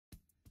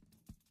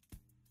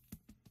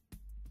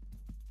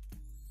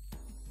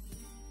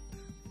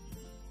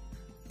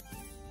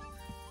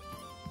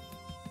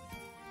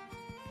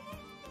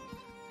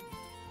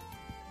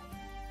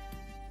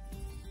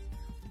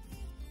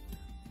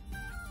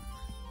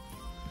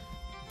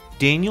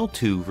Daniel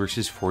 2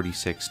 verses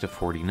 46 to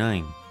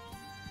 49.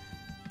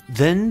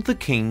 Then the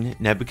king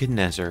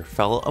Nebuchadnezzar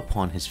fell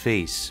upon his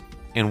face,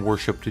 and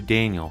worshipped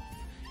Daniel,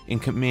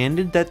 and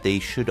commanded that they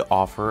should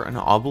offer an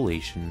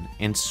oblation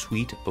and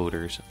sweet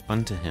odors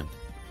unto him.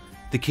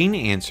 The king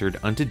answered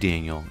unto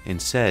Daniel, and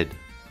said,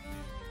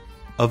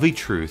 Of a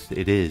truth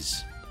it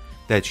is,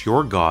 that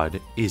your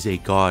God is a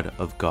God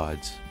of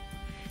gods,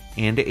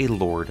 and a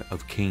Lord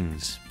of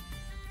kings,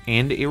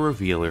 and a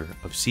revealer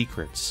of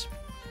secrets,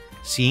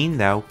 seeing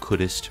thou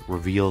couldest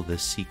reveal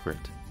this secret.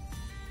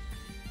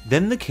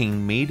 Then the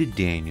king made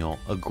Daniel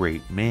a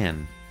great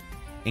man,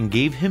 and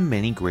gave him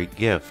many great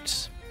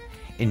gifts,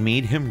 and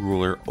made him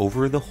ruler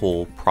over the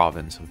whole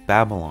province of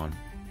Babylon,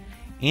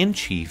 and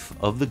chief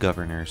of the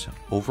governors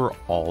over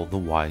all the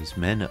wise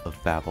men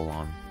of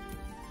Babylon.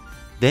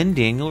 Then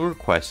Daniel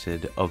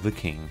requested of the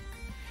king,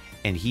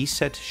 and he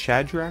set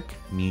Shadrach,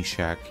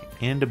 Meshach,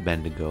 and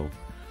Abednego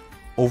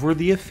over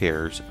the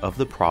affairs of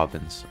the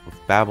province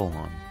of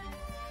Babylon.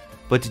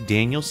 But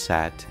Daniel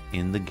sat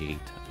in the gate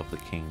of the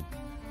king.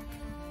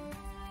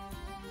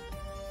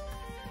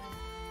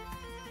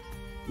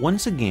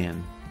 Once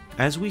again,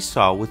 as we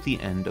saw with the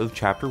end of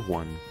chapter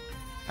 1,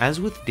 as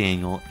with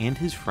Daniel and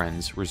his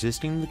friends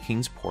resisting the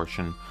king's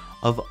portion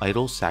of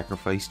idol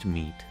sacrificed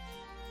meat,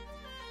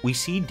 we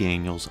see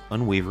Daniel's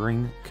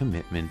unwavering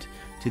commitment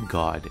to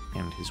God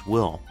and his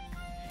will,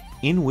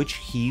 in which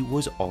he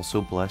was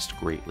also blessed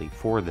greatly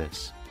for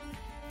this,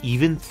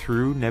 even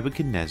through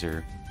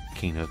Nebuchadnezzar,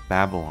 king of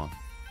Babylon.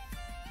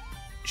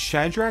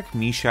 Shadrach,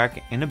 Meshach,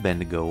 and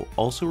Abednego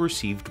also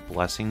received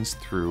blessings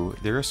through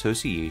their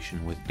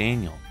association with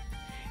Daniel,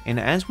 and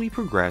as we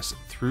progress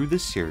through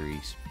this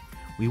series,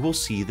 we will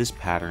see this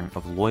pattern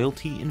of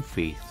loyalty and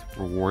faith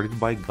rewarded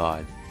by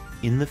God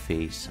in the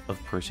face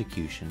of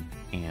persecution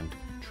and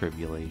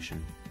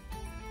tribulation.